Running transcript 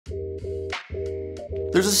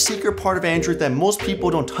there's a secret part of Android that most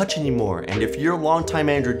people don't touch anymore, and if you're a longtime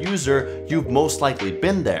Android user, you've most likely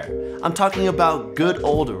been there. I'm talking about good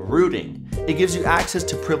old rooting. It gives you access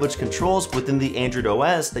to privileged controls within the Android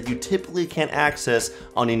OS that you typically can't access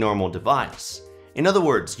on a normal device. In other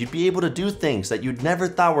words, you'd be able to do things that you'd never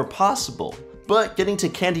thought were possible. But getting to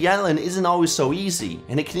Candy Island isn't always so easy,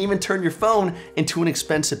 and it can even turn your phone into an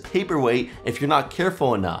expensive paperweight if you're not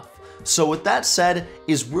careful enough. So with that said,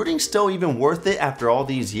 is rooting still even worth it after all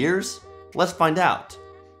these years? Let's find out.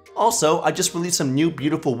 Also, I just released some new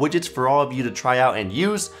beautiful widgets for all of you to try out and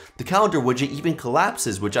use. The calendar widget even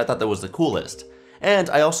collapses, which I thought that was the coolest. And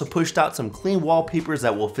I also pushed out some clean wallpapers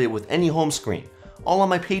that will fit with any home screen, all on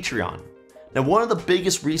my Patreon. Now, one of the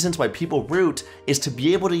biggest reasons why people root is to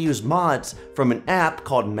be able to use mods from an app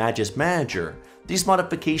called Magisk Manager. These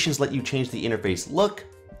modifications let you change the interface look,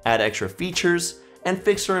 add extra features, and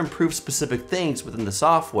fix or improve specific things within the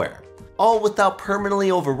software, all without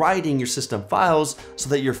permanently overriding your system files so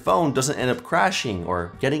that your phone doesn't end up crashing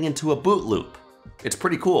or getting into a boot loop. It's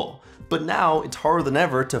pretty cool, but now it's harder than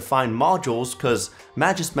ever to find modules because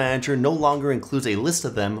Magisk Manager no longer includes a list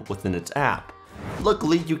of them within its app.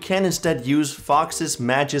 Luckily, you can instead use Fox's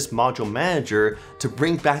Magisk Module Manager to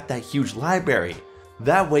bring back that huge library.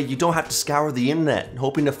 That way you don't have to scour the internet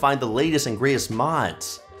hoping to find the latest and greatest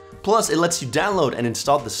mods. Plus, it lets you download and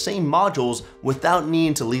install the same modules without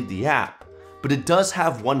needing to leave the app. But it does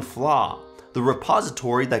have one flaw. The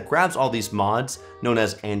repository that grabs all these mods, known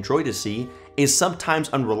as Androidacy, is sometimes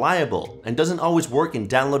unreliable and doesn't always work in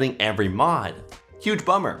downloading every mod. Huge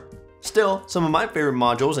bummer. Still, some of my favorite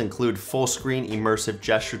modules include full screen immersive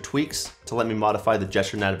gesture tweaks to let me modify the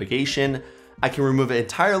gesture navigation. I can remove it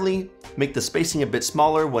entirely, make the spacing a bit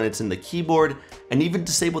smaller when it's in the keyboard, and even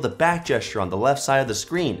disable the back gesture on the left side of the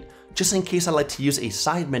screen, just in case I like to use a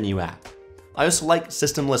side menu app. I also like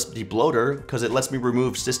Systemless Debloater because it lets me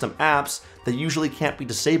remove system apps that usually can't be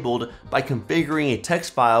disabled by configuring a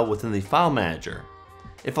text file within the file manager.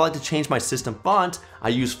 If I like to change my system font, I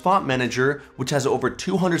use Font Manager, which has over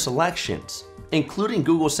 200 selections, including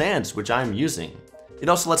Google Sans, which I'm using. It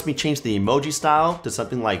also lets me change the emoji style to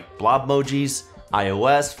something like blob emojis,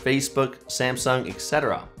 iOS, Facebook, Samsung,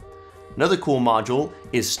 etc. Another cool module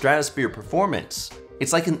is Stratosphere Performance.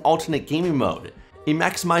 It's like an alternate gaming mode. It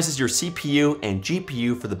maximizes your CPU and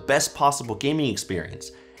GPU for the best possible gaming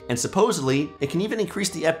experience. And supposedly, it can even increase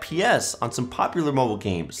the FPS on some popular mobile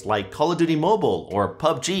games like Call of Duty Mobile or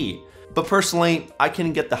PUBG. But personally, I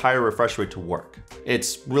couldn't get the higher refresh rate to work.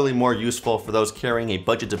 It's really more useful for those carrying a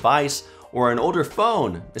budget device or an older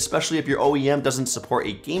phone, especially if your OEM doesn't support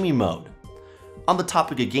a gaming mode. On the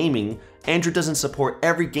topic of gaming, Android doesn't support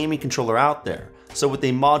every gaming controller out there, so with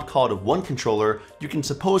a mod called One Controller, you can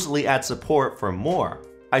supposedly add support for more.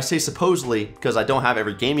 I say supposedly because I don't have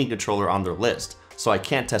every gaming controller on their list, so I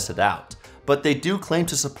can't test it out. But they do claim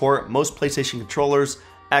to support most PlayStation controllers,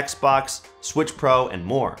 Xbox, Switch Pro, and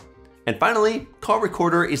more. And finally, Call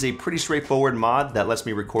Recorder is a pretty straightforward mod that lets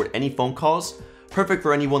me record any phone calls, perfect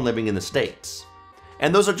for anyone living in the States.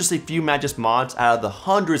 And those are just a few Magisk mods out of the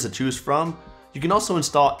hundreds to choose from. You can also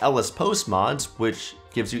install LS Post mods, which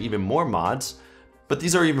gives you even more mods, but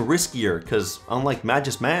these are even riskier because unlike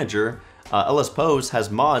Magisk Manager, LS Post has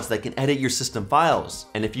mods that can edit your system files,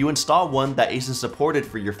 and if you install one that isn't supported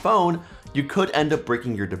for your phone, you could end up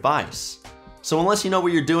breaking your device. So unless you know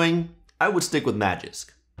what you're doing, I would stick with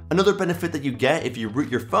Magisk. Another benefit that you get if you root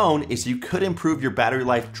your phone is you could improve your battery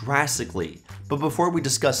life drastically. But before we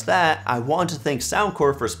discuss that, I want to thank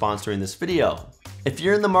Soundcore for sponsoring this video. If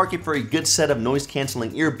you're in the market for a good set of noise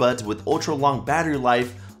cancelling earbuds with ultra long battery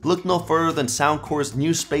life, look no further than Soundcore's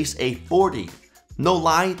new Space A40. No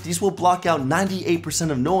lie, these will block out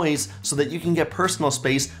 98% of noise so that you can get personal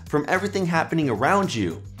space from everything happening around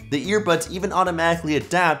you. The earbuds even automatically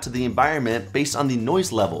adapt to the environment based on the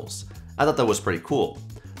noise levels. I thought that was pretty cool.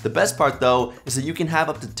 The best part though is that you can have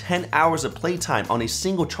up to 10 hours of playtime on a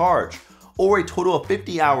single charge, or a total of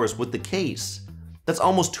 50 hours with the case. That's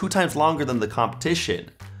almost 2 times longer than the competition.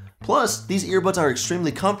 Plus, these earbuds are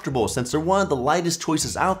extremely comfortable since they're one of the lightest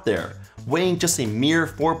choices out there, weighing just a mere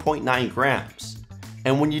 4.9 grams.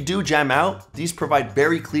 And when you do jam out, these provide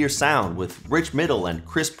very clear sound with rich middle and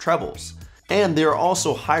crisp trebles. And they are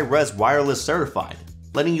also high-res wireless certified,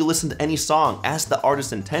 letting you listen to any song as the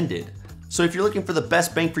artist intended. So if you're looking for the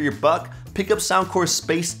best bang for your buck, pick up Soundcore's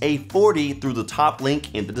Space A40 through the top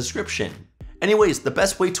link in the description. Anyways, the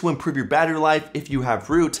best way to improve your battery life if you have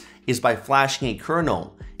root is by flashing a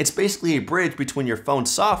kernel. It's basically a bridge between your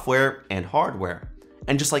phone's software and hardware.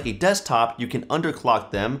 And just like a desktop, you can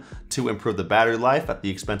underclock them to improve the battery life at the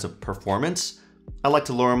expense of performance. I like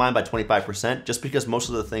to lower mine by 25% just because most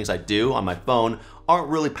of the things I do on my phone aren't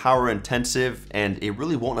really power intensive and it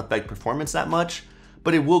really won't affect performance that much,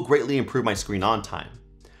 but it will greatly improve my screen on time.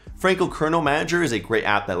 Franco Kernel Manager is a great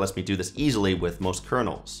app that lets me do this easily with most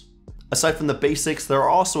kernels. Aside from the basics, there are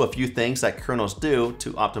also a few things that kernels do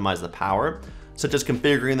to optimize the power, such as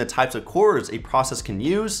configuring the types of cores a process can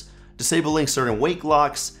use, disabling certain wake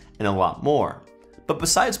locks, and a lot more. But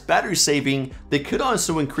besides battery saving, they could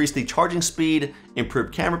also increase the charging speed,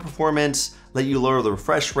 improve camera performance, let you lower the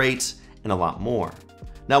refresh rate, and a lot more.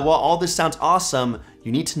 Now, while all this sounds awesome,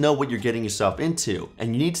 you need to know what you're getting yourself into,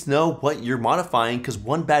 and you need to know what you're modifying because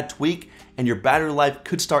one bad tweak and your battery life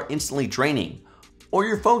could start instantly draining, or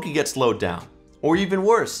your phone could get slowed down, or even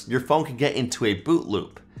worse, your phone could get into a boot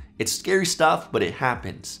loop. It's scary stuff, but it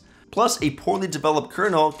happens. Plus, a poorly developed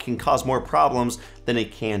kernel can cause more problems than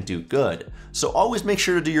it can do good. So always make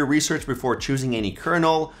sure to do your research before choosing any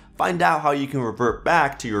kernel, find out how you can revert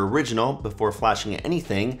back to your original before flashing at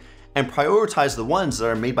anything, and prioritize the ones that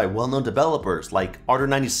are made by well-known developers like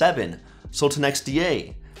Ardour97,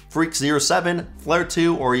 SultanXDA, Freak07,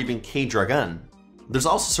 Flare2, or even KDragon. There's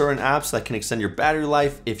also certain apps that can extend your battery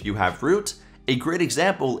life if you have root. A great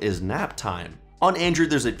example is Naptime. On Android,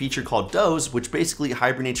 there's a feature called Doze, which basically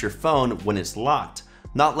hibernates your phone when it's locked,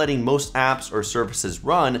 not letting most apps or services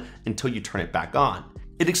run until you turn it back on.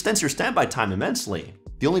 It extends your standby time immensely.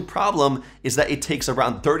 The only problem is that it takes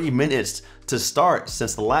around 30 minutes to start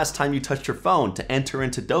since the last time you touched your phone to enter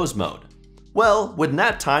into Doze mode. Well, with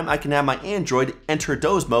Naptime, I can have my Android enter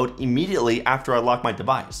Doze mode immediately after I lock my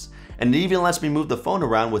device, and it even lets me move the phone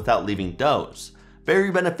around without leaving Doze.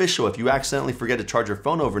 Very beneficial if you accidentally forget to charge your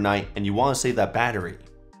phone overnight and you want to save that battery.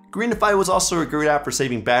 Greenify was also a great app for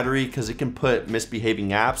saving battery because it can put misbehaving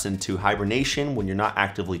apps into hibernation when you're not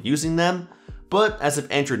actively using them. But as of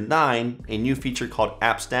Android 9, a new feature called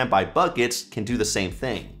App Standby Buckets can do the same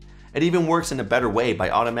thing. It even works in a better way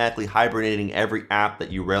by automatically hibernating every app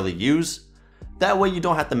that you rarely use. That way you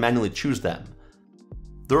don't have to manually choose them.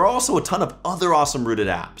 There are also a ton of other awesome rooted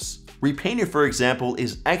apps. Repainter, for example,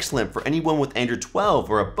 is excellent for anyone with Android 12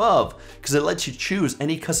 or above because it lets you choose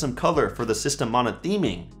any custom color for the system mounted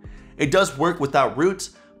theming. It does work without root,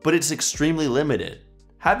 but it's extremely limited.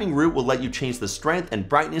 Having root will let you change the strength and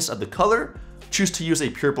brightness of the color, choose to use a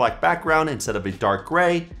pure black background instead of a dark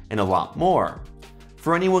gray, and a lot more.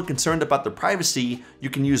 For anyone concerned about their privacy, you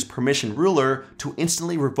can use Permission Ruler to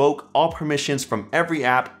instantly revoke all permissions from every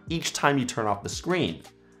app each time you turn off the screen.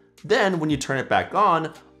 Then, when you turn it back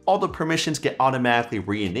on, all the permissions get automatically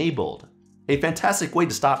re-enabled. A fantastic way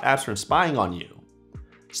to stop apps from spying on you.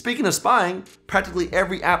 Speaking of spying, practically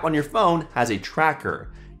every app on your phone has a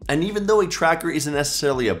tracker. And even though a tracker isn't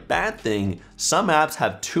necessarily a bad thing, some apps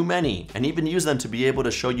have too many and even use them to be able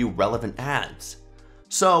to show you relevant ads.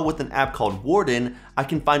 So with an app called Warden, I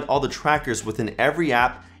can find all the trackers within every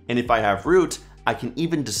app, and if I have root, I can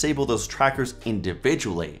even disable those trackers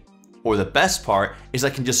individually. Or the best part is I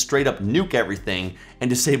can just straight up nuke everything and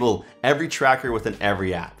disable every tracker within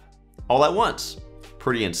every app. All at once.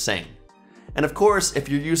 Pretty insane. And of course, if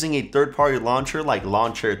you're using a third-party launcher like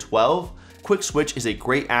Launcher 12, Quick Switch is a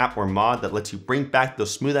great app or mod that lets you bring back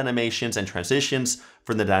those smooth animations and transitions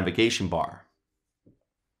from the navigation bar.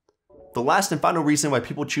 The last and final reason why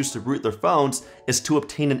people choose to root their phones is to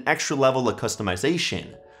obtain an extra level of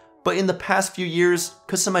customization. But in the past few years,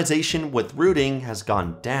 customization with rooting has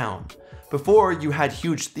gone down. Before, you had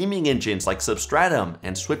huge theming engines like Substratum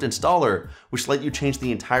and Swift Installer, which let you change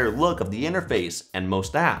the entire look of the interface and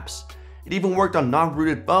most apps. It even worked on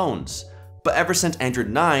non-rooted phones. But ever since Android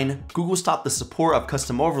 9, Google stopped the support of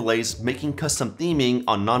custom overlays, making custom theming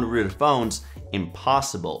on non-rooted phones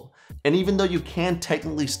impossible. And even though you can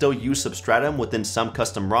technically still use Substratum within some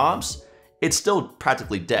custom ROMs, it's still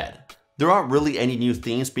practically dead. There aren't really any new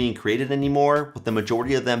themes being created anymore, with the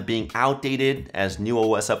majority of them being outdated as new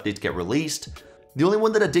OS updates get released. The only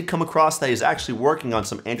one that I did come across that is actually working on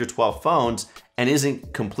some Android 12 phones and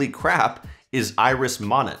isn't complete crap is Iris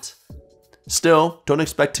Monet. Still, don't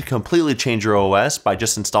expect to completely change your OS by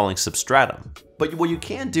just installing Substratum. But what you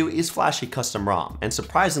can do is flash a custom ROM, and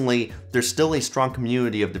surprisingly, there's still a strong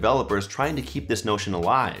community of developers trying to keep this notion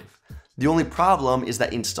alive. The only problem is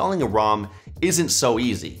that installing a ROM isn't so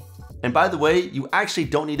easy. And by the way, you actually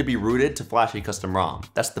don't need to be rooted to flash a custom ROM.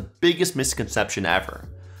 That's the biggest misconception ever.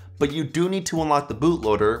 But you do need to unlock the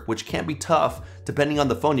bootloader, which can be tough depending on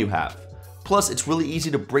the phone you have. Plus, it's really easy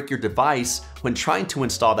to break your device when trying to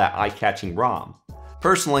install that eye-catching ROM.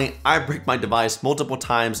 Personally, I break my device multiple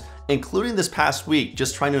times, including this past week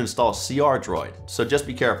just trying to install crDroid, so just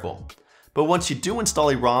be careful. But once you do install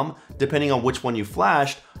a ROM, depending on which one you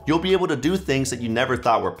flashed, you'll be able to do things that you never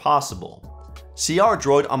thought were possible.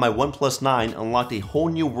 crDroid on my OnePlus 9 unlocked a whole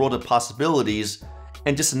new world of possibilities,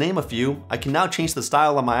 and just to name a few, I can now change the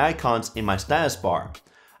style of my icons in my status bar.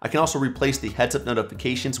 I can also replace the heads-up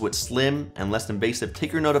notifications with slim and less invasive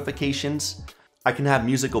ticker notifications. I can have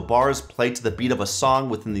musical bars play to the beat of a song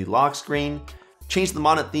within the lock screen, change the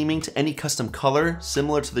monitor theming to any custom color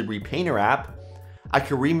similar to the Repainter app. I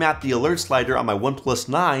can remap the alert slider on my OnePlus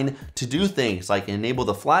 9 to do things like enable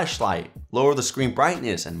the flashlight, lower the screen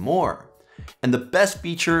brightness, and more. And the best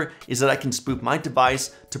feature is that I can spoof my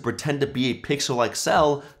device to pretend to be a Pixel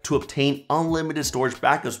XL to obtain unlimited storage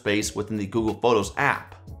backup space within the Google Photos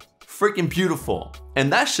app. Freaking beautiful.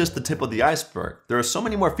 And that's just the tip of the iceberg. There are so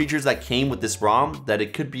many more features that came with this ROM that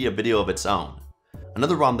it could be a video of its own.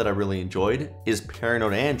 Another ROM that I really enjoyed is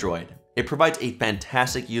Paranoid Android. It provides a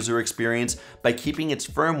fantastic user experience by keeping its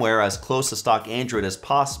firmware as close to stock Android as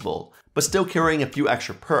possible, but still carrying a few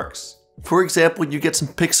extra perks. For example, you get some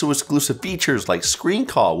Pixel exclusive features like Screen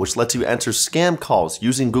Call, which lets you answer scam calls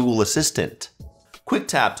using Google Assistant. Quick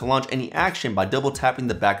Tap to launch any action by double tapping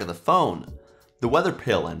the back of the phone. The weather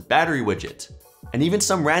pill and battery widget. And even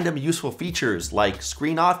some random useful features like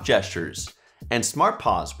screen off gestures. And Smart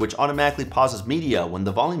Pause, which automatically pauses media when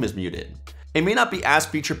the volume is muted. It may not be as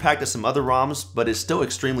feature packed as some other ROMs, but is still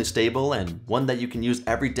extremely stable and one that you can use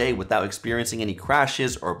every day without experiencing any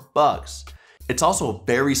crashes or bugs. It's also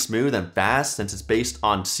very smooth and fast since it's based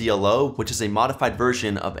on CLO, which is a modified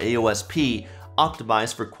version of AOSP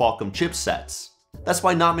optimized for Qualcomm chipsets. That's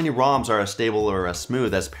why not many ROMs are as stable or as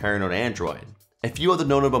smooth as Paranoid Android. A few other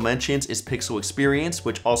notable mentions is Pixel Experience,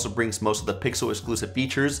 which also brings most of the Pixel exclusive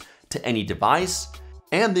features to any device.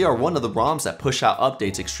 And they are one of the ROMs that push out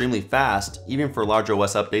updates extremely fast, even for large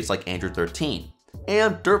OS updates like Android 13.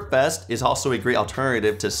 And Dirtfest is also a great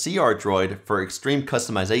alternative to crDroid for extreme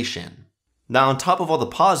customization. Now, on top of all the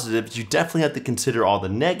positives, you definitely have to consider all the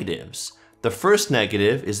negatives. The first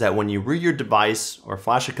negative is that when you root your device or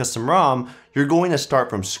flash a custom ROM, you're going to start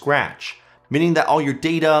from scratch, meaning that all your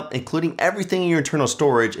data, including everything in your internal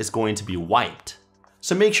storage, is going to be wiped.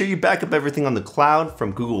 So make sure you back up everything on the cloud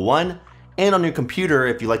from Google One and on your computer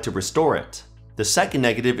if you like to restore it. The second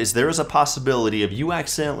negative is there is a possibility of you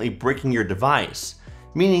accidentally breaking your device,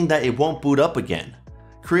 meaning that it won't boot up again.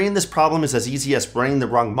 Creating this problem is as easy as running the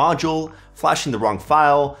wrong module, flashing the wrong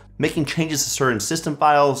file, making changes to certain system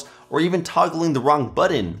files, or even toggling the wrong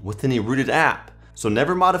button within a rooted app. So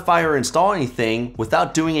never modify or install anything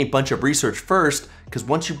without doing a bunch of research first, because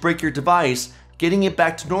once you break your device, getting it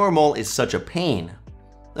back to normal is such a pain.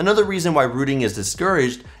 Another reason why rooting is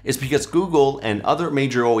discouraged is because Google and other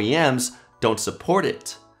major OEMs don't support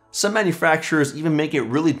it. Some manufacturers even make it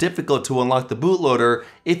really difficult to unlock the bootloader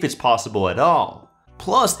if it's possible at all.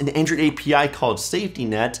 Plus, an Android API called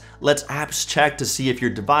SafetyNet lets apps check to see if your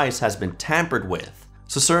device has been tampered with.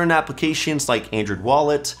 So certain applications like Android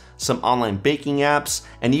Wallet, some online banking apps,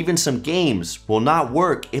 and even some games will not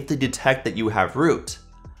work if they detect that you have root.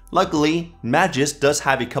 Luckily, Magisk does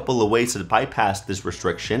have a couple of ways to bypass this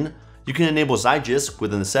restriction. You can enable Zygisk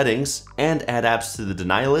within the settings and add apps to the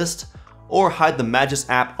deny list, or hide the Magisk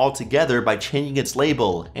app altogether by changing its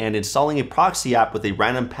label and installing a proxy app with a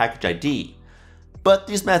random package ID. But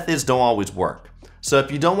these methods don't always work. So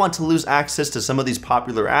if you don't want to lose access to some of these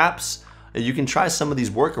popular apps, you can try some of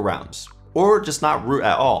these workarounds, or just not root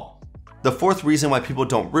at all. The fourth reason why people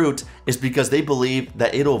don't root is because they believe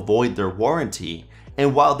that it'll void their warranty.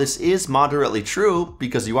 And while this is moderately true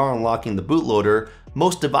because you are unlocking the bootloader,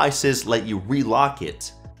 most devices let you relock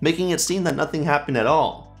it, making it seem that nothing happened at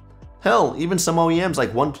all. Hell, even some OEMs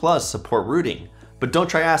like OnePlus support rooting, but don't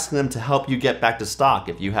try asking them to help you get back to stock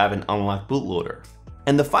if you have an unlocked bootloader.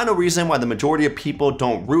 And the final reason why the majority of people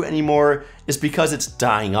don't root anymore is because it's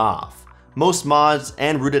dying off. Most mods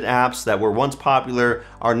and rooted apps that were once popular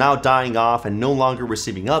are now dying off and no longer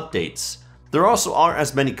receiving updates. There also aren't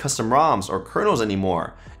as many custom ROMs or kernels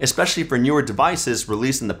anymore, especially for newer devices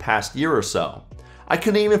released in the past year or so. I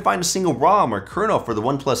couldn't even find a single ROM or kernel for the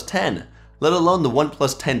OnePlus 10, let alone the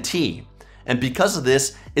OnePlus 10T. And because of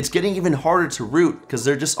this, it's getting even harder to root because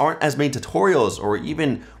there just aren't as many tutorials or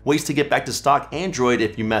even ways to get back to stock Android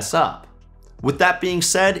if you mess up. With that being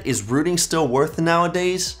said, is rooting still worth it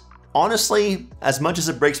nowadays? Honestly, as much as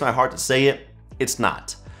it breaks my heart to say it, it's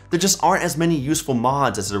not. There just aren't as many useful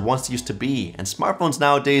mods as there once used to be, and smartphones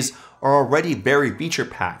nowadays are already very feature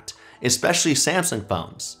packed, especially Samsung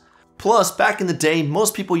phones. Plus, back in the day,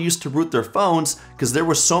 most people used to root their phones because there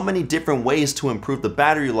were so many different ways to improve the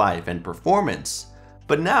battery life and performance.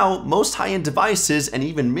 But now, most high-end devices and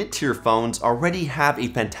even mid-tier phones already have a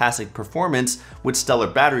fantastic performance with stellar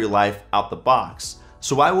battery life out the box.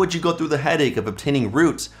 So why would you go through the headache of obtaining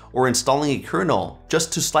root or installing a kernel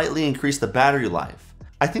just to slightly increase the battery life.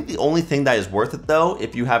 I think the only thing that is worth it though,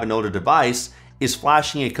 if you have an older device, is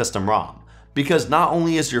flashing a custom ROM. Because not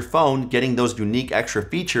only is your phone getting those unique extra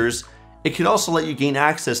features, it could also let you gain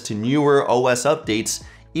access to newer OS updates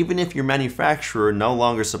even if your manufacturer no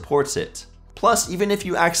longer supports it. Plus, even if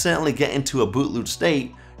you accidentally get into a boot loop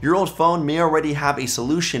state, your old phone may already have a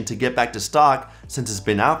solution to get back to stock since it's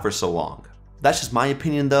been out for so long. That's just my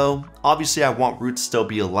opinion though. Obviously I want root to still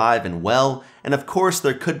be alive and well, and of course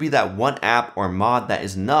there could be that one app or mod that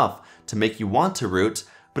is enough to make you want to root,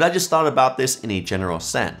 but I just thought about this in a general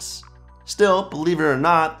sense. Still, believe it or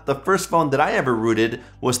not, the first phone that I ever rooted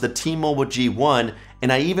was the T-Mobile G1,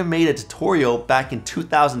 and I even made a tutorial back in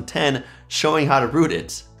 2010 showing how to root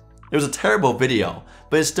it. It was a terrible video,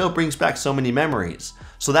 but it still brings back so many memories.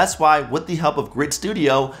 So that's why, with the help of Grid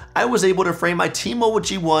Studio, I was able to frame my T-Mobile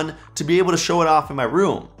G1 to be able to show it off in my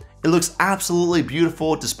room. It looks absolutely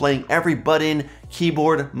beautiful, displaying every button,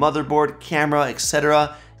 keyboard, motherboard, camera,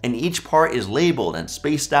 etc. And each part is labeled and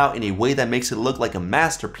spaced out in a way that makes it look like a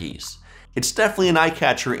masterpiece. It's definitely an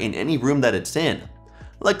eye-catcher in any room that it's in.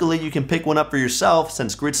 Luckily, you can pick one up for yourself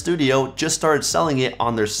since Grid Studio just started selling it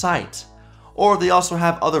on their site. Or they also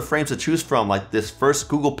have other frames to choose from, like this first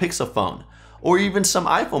Google Pixel phone, or even some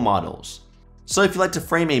iPhone models. So if you'd like to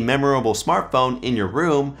frame a memorable smartphone in your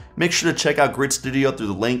room, make sure to check out Grid Studio through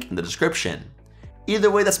the link in the description. Either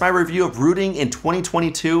way, that's my review of rooting in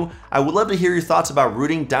 2022. I would love to hear your thoughts about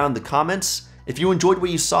rooting down in the comments. If you enjoyed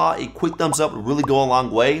what you saw, a quick thumbs up would really go a long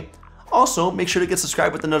way. Also, make sure to get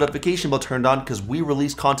subscribed with the notification bell turned on because we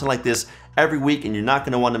release content like this every week and you're not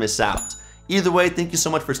going to want to miss out. Either way, thank you so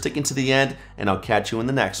much for sticking to the end, and I'll catch you in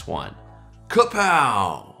the next one.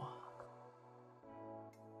 Kapow!